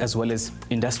municipalities, as well as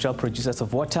industrial producers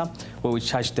of water, where we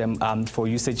charge them for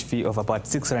usage fee of about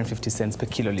 650 cents per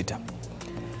kiloliter.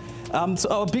 So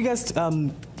our biggest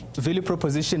value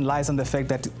proposition lies on the fact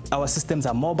that our systems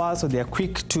are mobile, so they are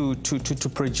quick to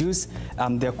produce.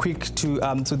 They're quick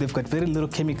to, so they've got very little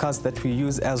chemicals that we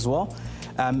use as well.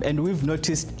 And we've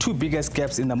noticed two biggest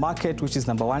gaps in the market, which is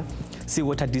number one,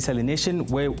 seawater desalination,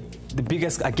 where the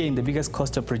biggest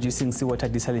cost of producing seawater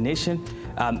desalination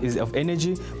is of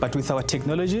energy, but with our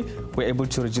technology, we're able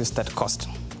to reduce that cost.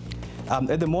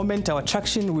 At the moment, our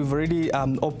traction, we've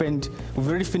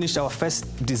already finished our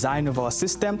first design of our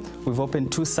system. We've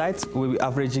opened 2 sites where we're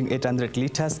averaging 800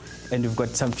 liters, and we've got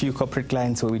some few corporate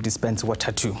clients where we dispense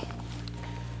water too.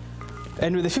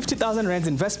 And with the 50,000 rands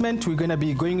investment, we're going to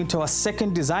be going into our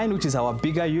second design, which is our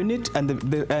bigger unit. And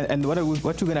what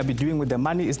we're going to be doing with the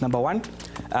money is, number one,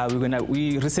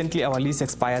 recently our lease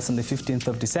expires on the 15th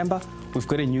of December. We've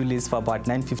got a new lease for about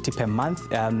 950 per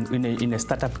month in a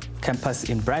startup campus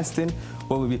in Branston,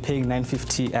 where we'll be paying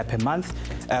 950 per month.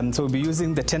 So we'll be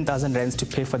using the 10,000 rands to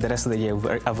pay for the rest of the year.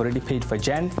 I've already paid for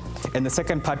Jan. And the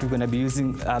second part, we're going to be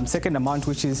using second amount,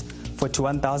 which is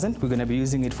 41,000. We're going to be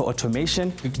using it for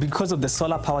automation. Because of the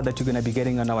solar power that you're going to be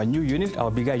getting on our new unit, our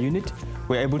bigger unit,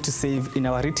 we're able to save, in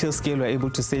our retail scale, we're able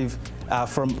to save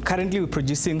from currently we're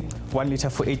producing 1 liter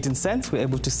for 18 cents. We're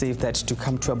able to save that to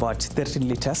come to about 13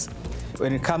 liters.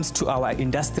 When it comes to our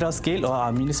industrial scale or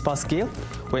our municipal scale,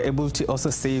 we're able to also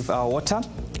save our water.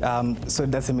 So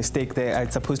that's a mistake there.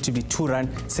 It's supposed to be 2 rand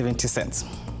 70 cents.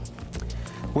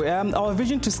 Our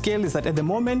vision to scale is that at the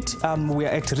moment we are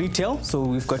at retail, so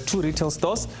we've got 2 retail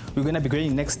stores. We're going to be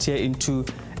going next year into,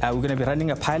 we're going to be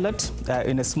running a pilot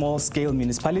in a small scale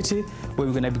municipality where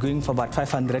we're going to be going for about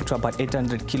 500 to about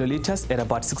 800 kiloliters at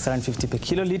about 650 per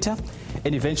kiloliter.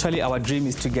 And eventually our dream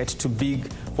is to get to big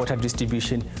water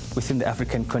distribution within the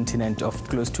African continent of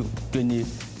close to 20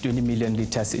 million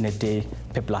liters in a day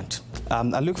per plant.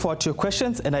 I look forward to your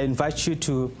questions, and I invite you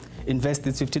to invest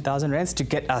these 50,000 rands to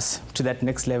get us to that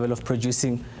next level of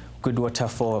producing good water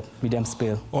for medium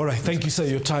scale. All right, thank you, sir.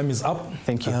 Your time is up.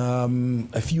 Thank you.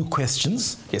 A few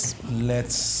questions. Yes.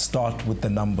 Let's start with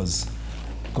the numbers.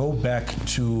 Go back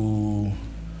to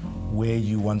where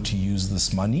you want to use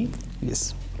this money.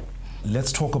 Yes.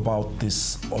 Let's talk about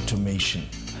this automation.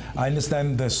 I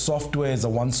understand the software is a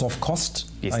once-off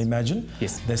cost, yes. I imagine.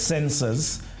 Yes. The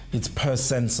sensors, it's per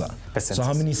sensor. So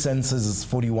how many sensors is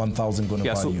 41,000 going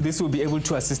to buy you? This will be able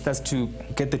to assist us to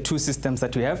get the 2 systems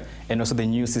that we have, and also the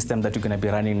new system that we're going to be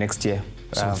running next year.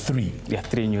 So 3? Yeah,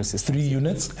 3 new systems. 3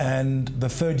 units, and the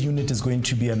third unit is going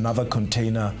to be another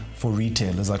container for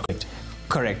retail, is that correct?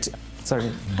 Correct.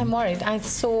 Sorry. I'm worried. I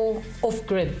saw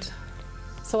off-grid.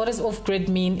 So what does off-grid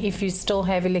mean if you still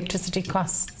have electricity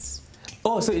costs?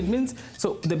 Oh, so it means,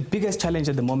 so the biggest challenge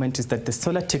at the moment is that the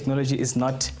solar technology is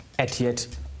not at yet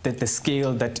the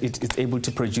scale that it is able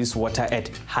to produce water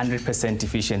at 100%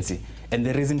 efficiency. And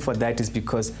the reason for that is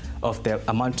because of the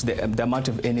amount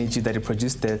of energy that it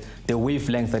produces, the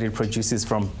wavelength that it produces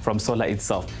from solar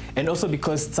itself. And also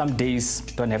because some days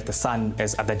don't have the sun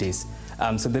as other days.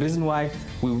 So the reason why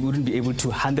we wouldn't be able to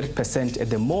 100% at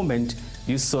the moment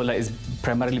use solar is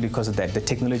primarily because of that. The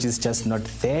technology is just not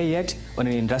there yet on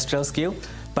an industrial scale.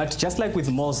 But just like with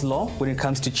Moore's law, when it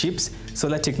comes to chips,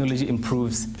 solar technology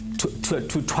improves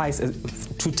 2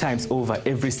 times over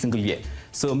every single year.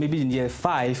 So maybe in year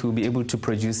 5, we'll be able to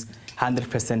produce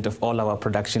 100% of all our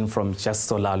production from just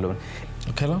solar alone.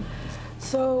 Okay.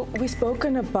 So we've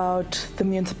spoken about the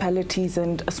municipalities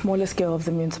and a smaller scale of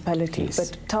the municipalities,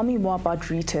 but tell me more about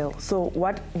retail. So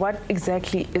what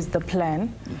exactly is the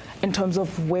plan in terms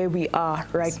of where we are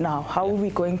right now? How are we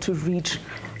going to reach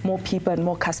more people and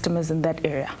more customers in that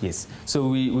area? Yes, so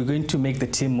we're going to make the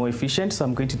team more efficient, so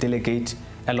I'm going to delegate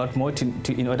a lot more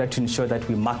in order to ensure that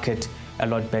we market a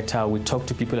lot better, we talk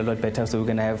to people a lot better, so we're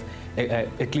going to have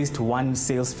at least one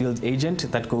sales field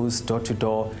agent that goes door to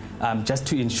door, just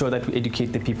to ensure that we educate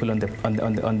the people on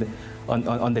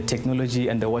the technology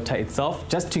and the water itself,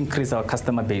 just to increase our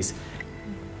customer base.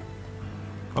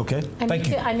 Okay, thank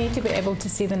you. I need to be able to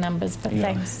see the numbers, but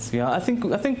thanks. Yeah, I think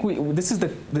this is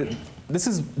this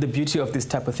is the beauty of this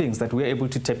type of things, that we're able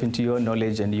to tap into your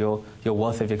knowledge and your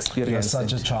wealth of experience. You're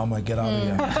such a charmer. Get out of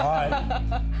here. All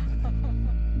right.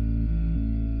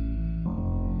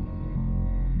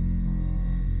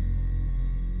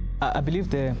 I believe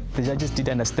the judges did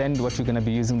understand what we're going to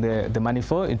be using the money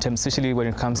for, in terms, especially when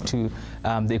it comes to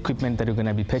the equipment that we're going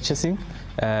to be purchasing.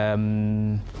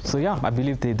 So yeah, I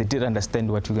believe they did understand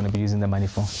what we're going to be using the money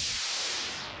for.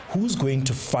 Who's going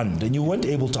to fund? And you weren't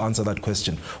able to answer that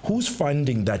question. Who's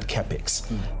funding that capex?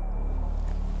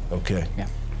 Okay. Yeah.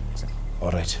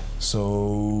 All right.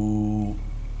 So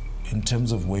in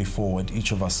terms of way forward,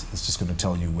 each of us is just going to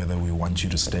tell you whether we want you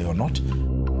to stay or not.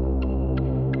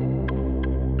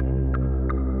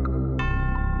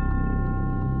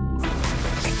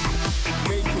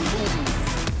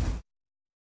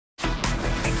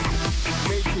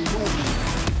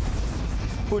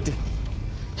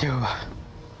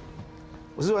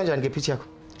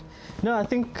 No, I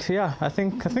think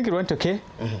it went okay.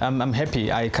 I'm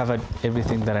happy. I covered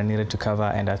everything that I needed to cover,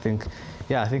 and I think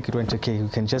it went okay. We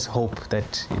can just hope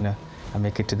that I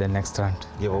make it to the next round.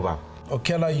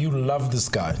 Okela, you love this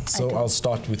guy, so I'll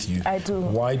start with you. I do.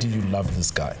 Why do you love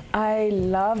this guy? I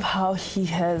love how he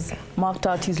has marked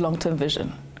out his long-term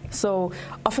vision. So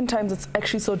oftentimes it's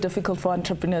actually so difficult for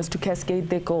entrepreneurs to cascade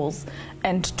their goals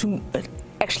and to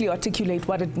actually articulate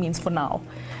what it means for now.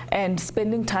 And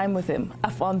spending time with him, I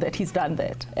found that he's done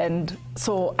that. And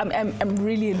so I'm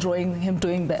really enjoying him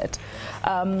doing that.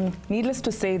 Needless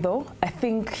to say, though, I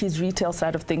think his retail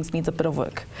side of things needs a bit of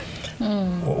work.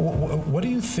 What do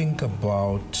you think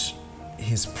about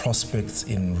his prospects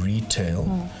in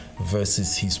retail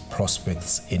versus his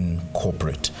prospects in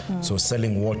corporate? So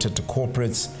selling water to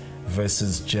corporates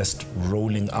versus just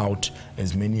rolling out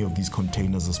as many of these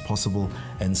containers as possible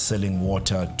and selling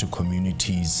water to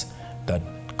communities that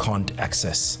can't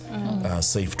access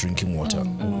safe drinking water.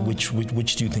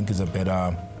 Which do you think is a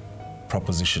better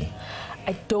proposition?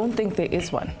 I don't think there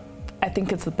is one. I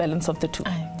think it's the balance of the two.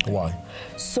 Why?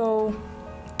 So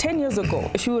 10 years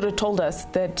ago, if you would have told us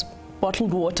that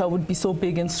bottled water would be so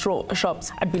big in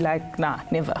shops, I'd be like, nah,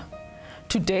 never.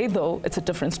 Today, though, it's a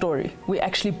different story. We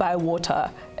actually buy water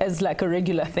as like a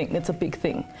regular thing. It's a big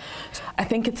thing. I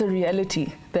think it's a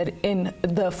reality that in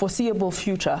the foreseeable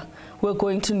future, we're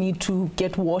going to need to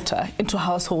get water into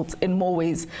households in more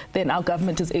ways than our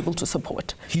government is able to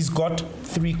support. He's got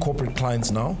 3 corporate clients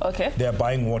now. Okay. They're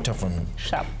buying water from him.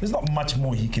 Sharp. There's not much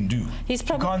more he can do. He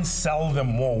can't sell them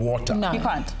more water. No. You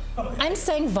can't. I'm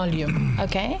saying volume,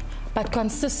 okay? But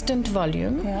consistent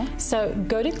volume. Yeah. So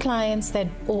go to clients that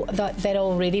are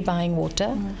already buying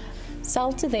water,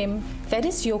 sell to them. That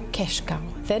is your cash cow.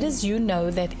 That is, you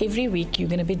know that every week you're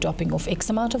going to be dropping off X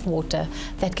amount of water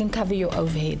that can cover your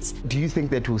overheads. Do you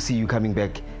think that we'll see you coming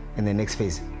back in the next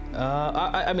phase?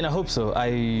 I mean, I hope so.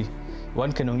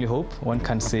 One can only hope. One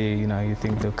can't say, you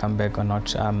think they'll come back or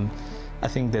not. I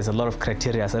think there's a lot of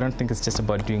criteria. So I don't think it's just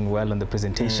about doing well on the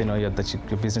presentation or that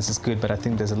your business is good, but I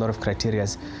think there's a lot of criteria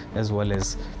as well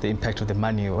as the impact of the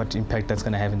money, what impact that's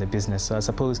going to have in the business. So I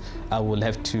suppose I will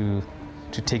have to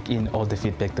take in all the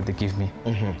feedback that they give me.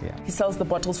 Yeah. He sells the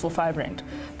bottles for R5.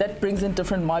 That brings in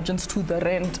different margins to the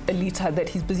rent a litre that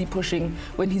he's busy pushing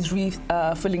when he's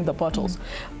refilling the bottles.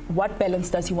 What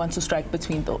balance does he want to strike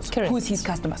between those? Correct. Who's his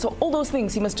customer? So all those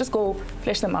things, he must just go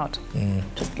flesh them out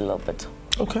just a little bit.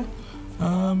 Okay.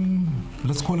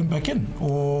 Let's call him back in.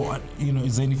 Or,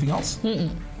 is there anything else?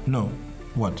 No.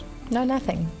 What? No,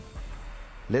 nothing.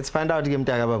 Let's find out again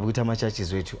ukuthi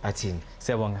ama-charges wethu athini.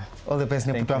 Siyabonga. All the best,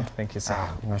 Neputwam. Thank you, sir.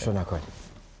 Ngashona khona.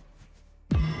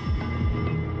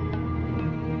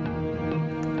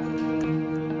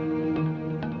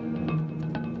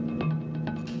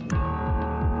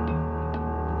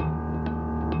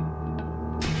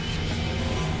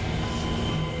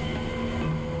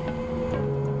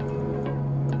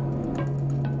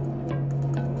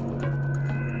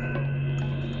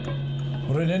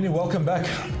 Murendeni, welcome back.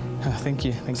 Thank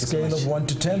you. Thank you so Scale much. of 1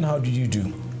 to 10, how did you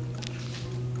do?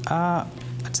 I'd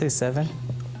say 7.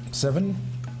 7?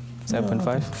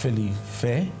 7.5. Fairly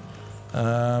fair.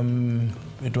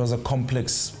 It was a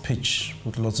complex pitch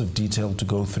with lots of detail to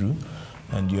go through,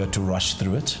 and you had to rush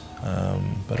through it.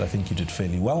 But I think you did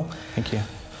fairly well. Thank you.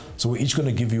 So we're each going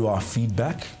to give you our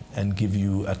feedback and give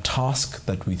you a task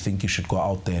that we think you should go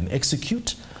out there and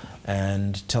execute,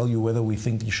 and tell you whether we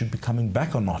think you should be coming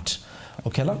back or not.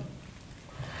 Okela?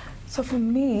 So for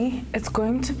me, it's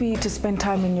going to be to spend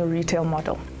time in your retail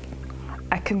model.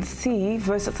 I can see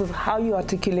versus how you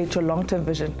articulate your long-term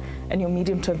vision and your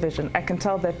medium-term vision. I can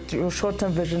tell that your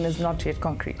short-term vision is not yet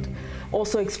concrete.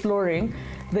 Also exploring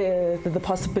the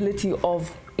possibility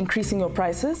of increasing your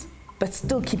prices, but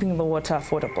still keeping the water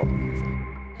affordable.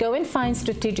 Go and find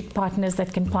strategic partners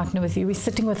that can partner with you. We're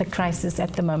sitting with a crisis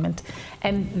at the moment,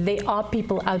 and there are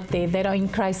people out there that are in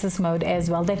crisis mode as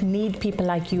well, that need people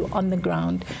like you on the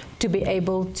ground to be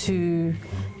able to,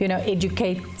 you know,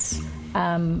 educate,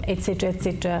 etc.,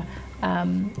 etc.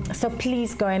 So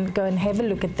please go and have a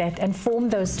look at that and form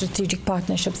those strategic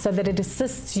partnerships so that it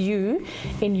assists you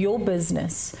in your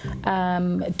business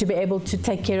to be able to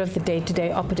take care of the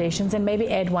day-to-day operations, and maybe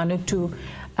add 1 or 2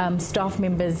 staff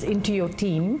members into your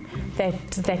team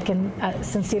that can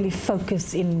sincerely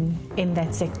focus in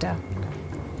that sector.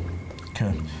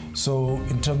 Okay. So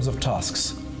in terms of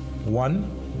tasks, 1,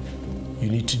 you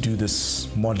need to do this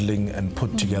modeling and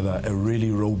put together a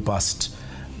really robust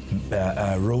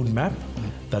roadmap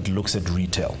that looks at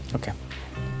retail. Okay.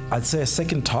 I'd say a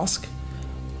second task,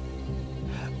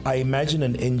 I imagine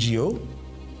an NGO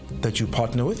that you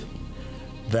partner with,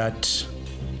 that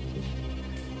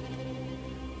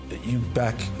you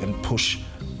back and push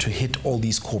to hit all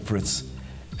these corporates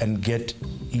and get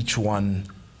each one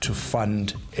to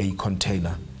fund a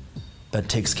container that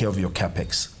takes care of your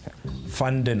capex.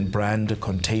 Fund and brand a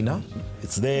container.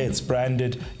 It's there, it's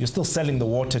branded. You're still selling the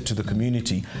water to the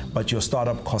community, but your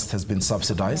startup cost has been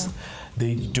subsidized. Yeah.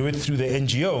 They do it through the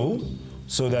NGO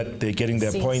so that they're getting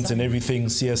their CSI points and everything.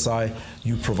 CSI,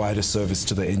 you provide a service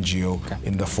to the NGO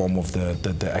in the form of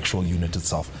the actual unit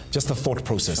itself. Just a thought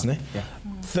process, ne? Yeah.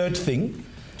 Third thing,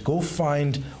 go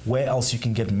find where else you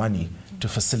can get money to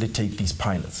facilitate these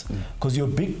pilots. Because your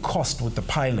big cost with the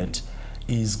pilot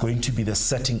is going to be the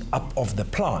setting up of the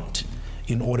plant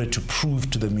in order to prove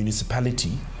to the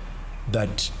municipality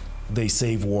that they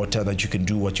save water, that you can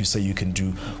do what you say you can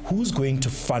do. Who's going to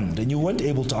fund? And you weren't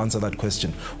able to answer that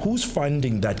question. Who's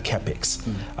funding that capex?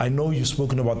 I know you've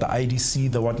spoken about the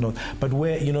IDC, the whatnot, but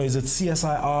where, you know, is it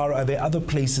CSIR? Are there other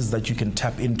places that you can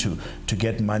tap into to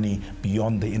get money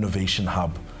beyond the innovation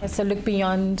hub? So look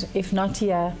beyond, if not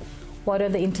here, what are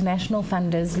the international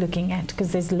funders looking at?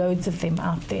 Because there's loads of them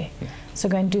out there. Yeah. So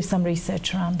go and do some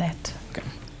research around that. Okay.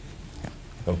 Yeah.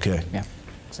 Okay. Yeah.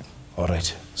 All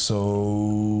right.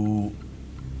 So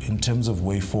in terms of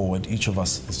way forward, each of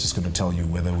us is just going to tell you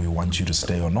whether we want you to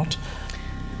stay or not.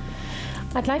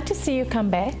 I'd like to see you come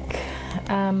back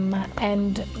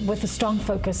and with a strong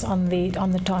focus on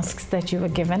the tasks that you were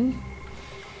given.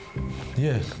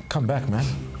 Yeah, come back, man.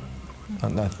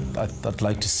 I'd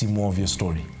like to see more of your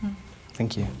story.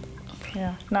 Thank you.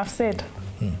 Yeah, enough said.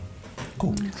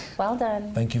 Cool. Well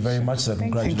done. Thank you very much, sir.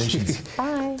 Congratulations.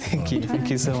 Bye. Thank you. Thank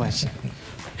you so much.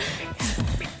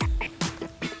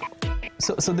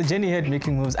 So the journey here at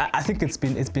Making Moves, I think it's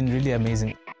been really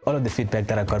amazing. All of the feedback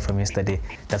that I got from yesterday,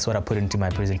 that's what I put into my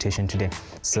presentation today.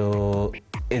 So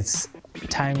it's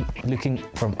time looking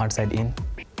from outside in.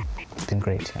 It's been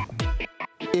great. Yeah.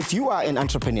 If you are an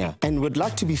entrepreneur and would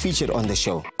like to be featured on the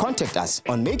show, contact us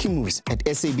on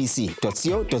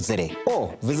makingmoves@sabc.co.za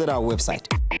or visit our website.